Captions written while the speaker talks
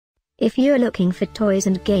If you're looking for toys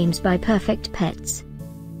and games by Perfect Pets,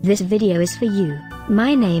 this video is for you.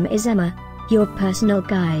 My name is Emma, your personal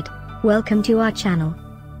guide. Welcome to our channel.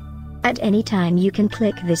 At any time you can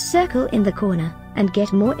click this circle in the corner, and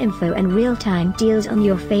get more info and real-time deals on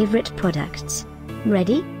your favorite products.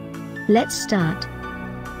 Ready? Let's start.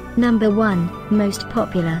 Number 1, Most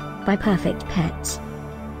Popular, by Perfect Pets.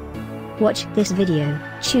 Watch this video,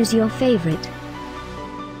 choose your favorite.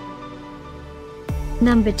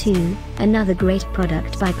 Number 2, another great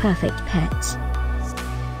product by Perfect Pets.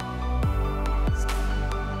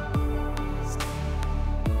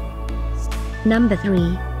 Number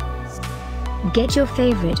 3. Get your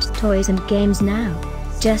favorite toys and games now.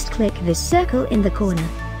 Just click this circle in the corner.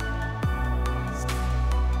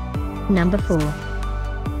 Number 4.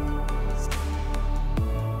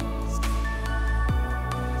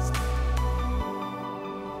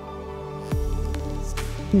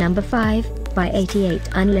 Number 5, by 88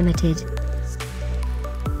 Unlimited.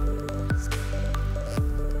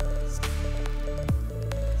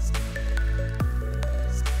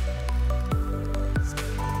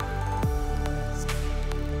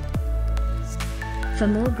 For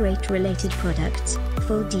more great related products,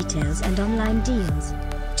 full details and online deals,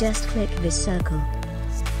 just click this circle.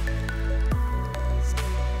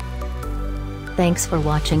 Thanks for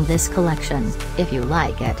watching this collection. If you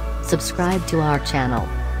like it, subscribe to our channel.